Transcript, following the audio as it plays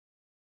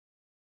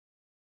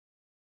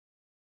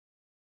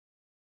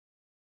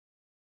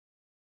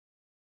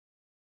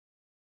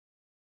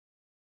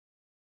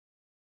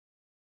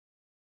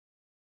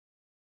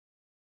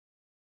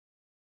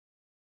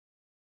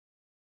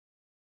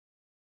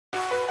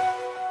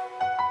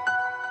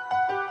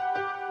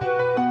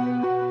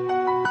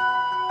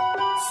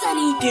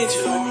Sunny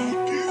Digital.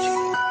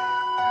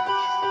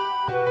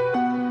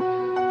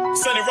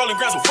 Sunny rolling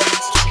grass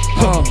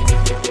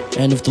with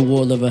And if the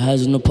world ever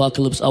has an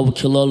apocalypse, I will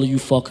kill all of you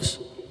fuckers.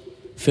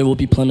 Fear will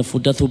be plentiful,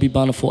 death will be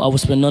bountiful. I will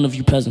spare none of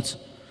you peasants.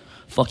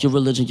 Fuck your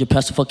religion, your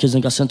pastor fuck kids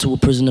and got sent to a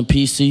prison in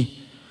PC.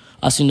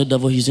 I seen the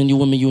devil, he's in you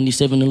and me, you need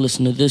saving to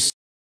listen to this.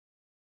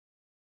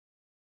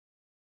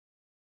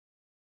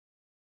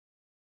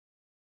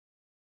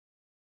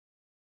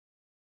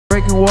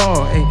 Breaking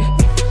wall, ayy.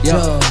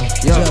 Yo.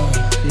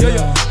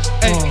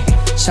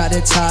 Shot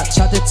the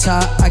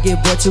top, I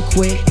get bored too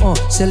quick.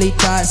 Silly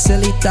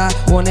thought,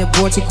 wanted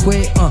bored to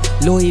quit.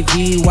 Louis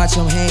V, watch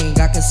him hang,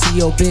 I can see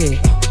your bid.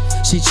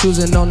 She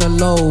choosing on the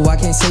low, I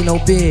can't say no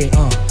bid.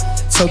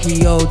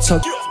 Tokyo.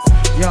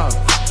 Yo,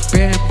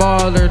 been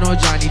baller, no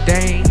Johnny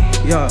Dane.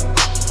 Yo,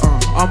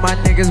 all my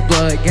niggas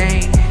blood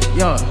gang.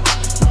 Yo,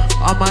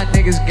 all my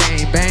niggas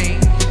gang bang.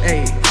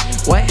 Ayy,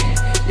 what?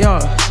 Yo,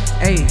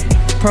 ayy,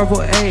 purple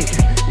ayy.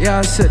 Yeah,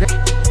 I said that.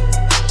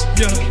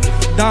 Yeah,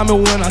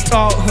 diamond when I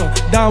talk,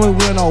 diamond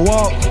when I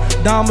walk.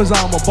 Diamonds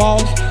on my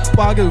balls,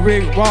 pocket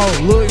Rick raw.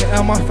 Look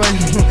at my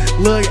face,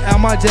 look at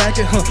my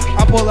jacket.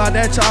 I pull out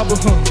that chopper,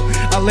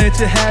 I let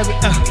you have it.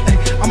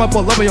 I'ma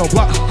pull up on your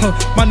block.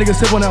 My nigga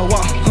sit on that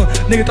walk.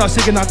 Nigga thought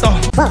shit and I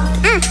thought.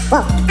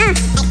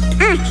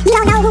 You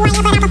don't know who I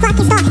am, but I'm a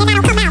fucking star, and I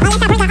don't come out unless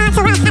I bring an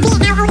entourage. I be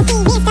out on the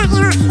scene, being stuck in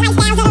hard.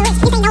 Lifestyles of the rich,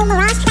 this ain't no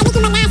mirage. I think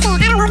you Minaj said,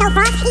 I don't want no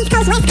frost. East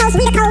Coast, West Coast,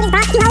 we the coldest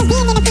bros. You hoes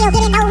being in the field,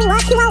 getting no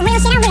reward. You want real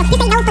shit, I'm real.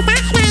 This ain't no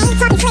facade. Nah, I ain't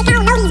talking slick, I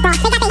don't know these bros.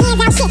 They got their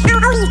hands out shit, I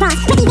don't owe these bros.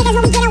 With these niggas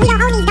when we get them, we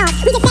don't own these dogs.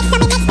 We just take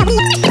something next to we.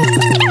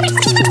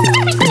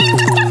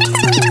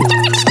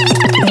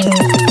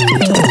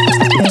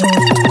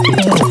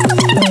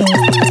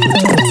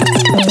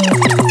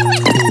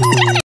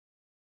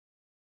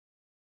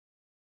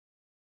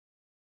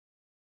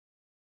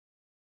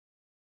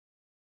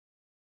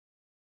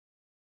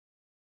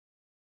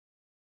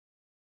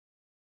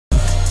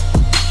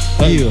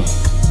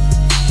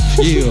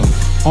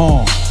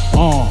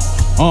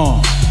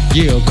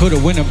 Yeah,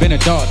 could've went and been a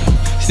doctor.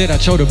 Instead I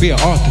chose to be an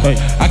author.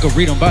 I could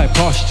read them by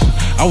posture.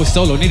 I was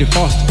solo, needed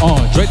foster.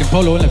 Drake and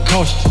Polo in the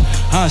costume.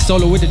 Han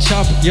Solo with the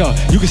chopper. Yeah,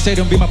 you can say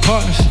them be my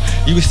partners.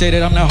 You can say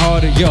that I'm not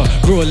harder. Yeah,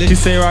 grew a little. You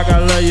say rock, I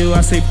love you.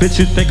 I say bitch,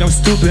 you think I'm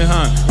stupid,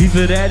 huh?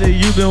 Either that or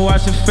you been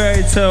watching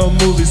fairy tale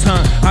movies,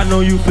 huh? I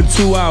know you for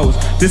 2 hours.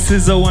 This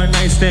is a one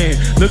night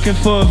stand. Looking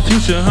for a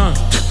future, huh?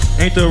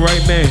 Ain't the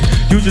right man,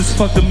 you just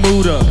fucked the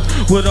mood up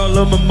with all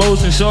of my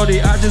emotion.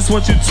 Shorty, I just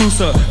want you to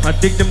suck. My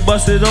dick done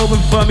busted open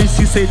for me,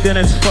 she say then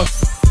that's fuck.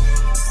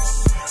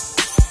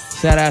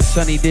 Shout out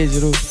Sunny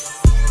Digital.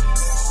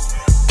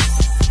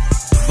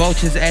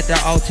 Vultures at the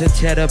altar,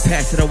 tell the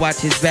pastor to watch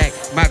his back.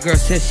 My girl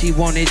said she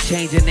wanted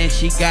change and then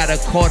she got a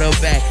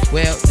quarterback.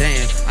 Well,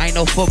 damn, I ain't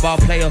no football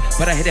player,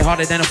 but I hit it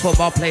harder than a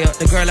football player.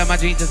 The girl of my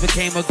dreams just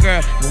became a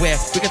girl. Well,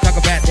 we can talk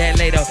about that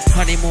later.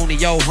 Honeymoon in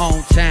your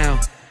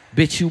hometown.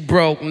 Bitch, you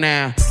broke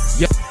now.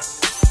 Yo.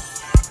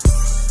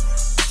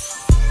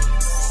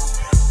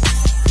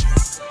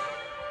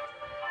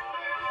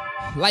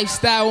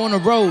 Lifestyle on the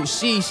road,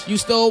 sheesh.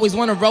 Used to always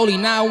want a rollie,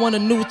 now I want a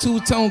new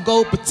two-tone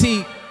gold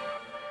petite.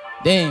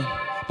 Damn,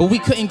 but we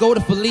couldn't go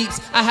to Philippe's.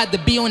 I had to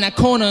be on that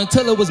corner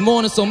until it was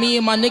morning so me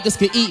and my niggas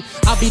could eat.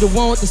 I'll be the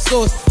one with the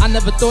sauce, I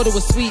never thought it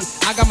was sweet.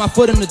 I got my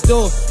foot in the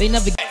door, they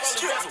never...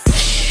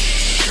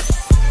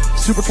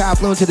 Super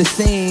confluent to the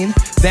scene.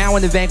 Down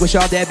when to vanquish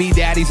all deadbeat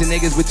daddies and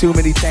niggas with too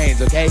many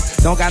chains, okay?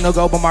 Don't got no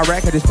gold, but my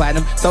record is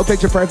platinum. So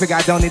picture perfect,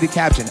 I don't need a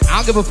caption. I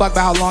don't give a fuck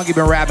about how long you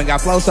been rapping.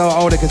 Got flow so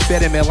old I could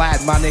spit him in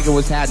Latin. My nigga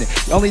was happening.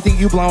 The only thing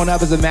you blowing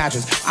up is a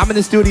mattress. I'm in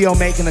the studio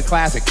making a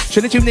classic.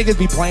 Shouldn't you niggas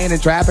be playing in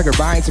traffic or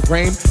buying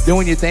Supreme?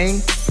 Doing your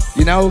thing,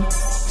 you know?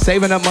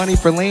 Saving up money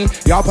for lean.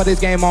 Y'all put this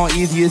game on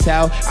easy as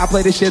hell. I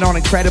play this shit on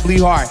incredibly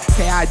hard.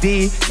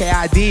 KID,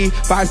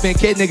 5-spin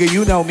kid nigga,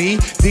 you know me.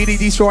 DD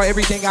destroy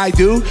everything I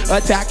do.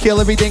 Attack, kill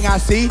everything I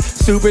see.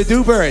 Super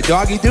duper,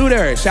 doggy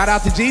dooter. Shout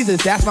out to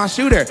Jesus, that's my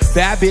shooter.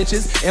 Bad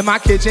bitches in my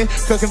kitchen,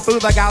 cooking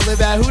food like I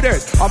live at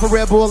Hooters. Off a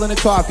Red Bull and a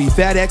coffee.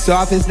 FedEx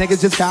office,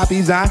 niggas just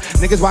copies, huh?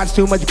 Niggas watch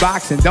too much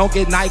boxing, don't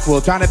get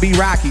NyQuil, trying to be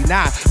Rocky.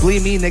 Nah,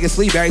 believe me, niggas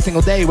sleep every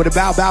single day with a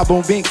bow,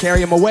 boom, bing,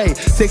 carry him away.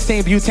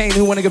 16 butane,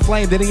 who wanna get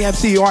flamed? Then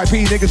EMC,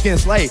 RP, niggas getting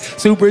slayed.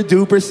 Super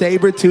duper,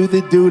 saber tooth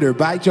the duder.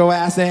 Bite your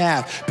ass in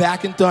half.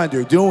 Packing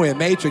thunder, doing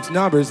matrix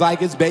numbers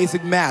like it's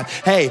basic math.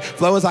 Hey,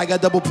 flow is like a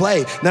double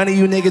play. None of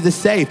you niggas is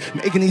safe.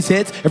 Making these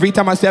hits, every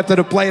time I step to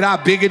the plate, I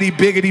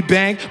biggity,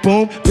 bang,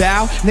 boom,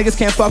 pow. Niggas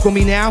can't fuck with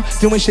me now.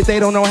 Doing shit they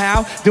don't know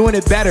how. Doing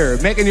it better.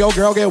 Making your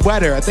girl get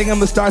wetter. I think I'm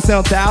gonna start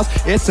selling towels.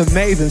 It's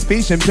amazing.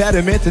 Speech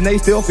impediments and they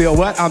still feel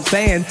what I'm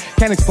saying.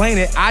 Can't explain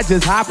it. I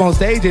just hop on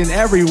stage and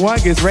everyone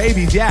gets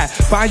rabies. Yeah,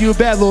 find you a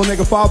bed, little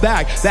nigga, fall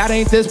back. That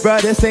ain't this,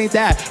 bruh. This ain't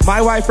that.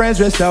 My white friends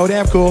just so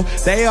damn cool.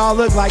 They all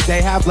look like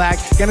they have black.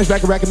 Guinness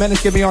record recommended,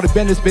 skip me on the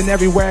business. Been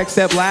everywhere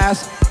except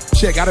last.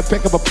 Shit, gotta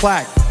pick up a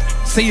plaque.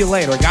 See you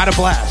later, got a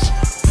blast.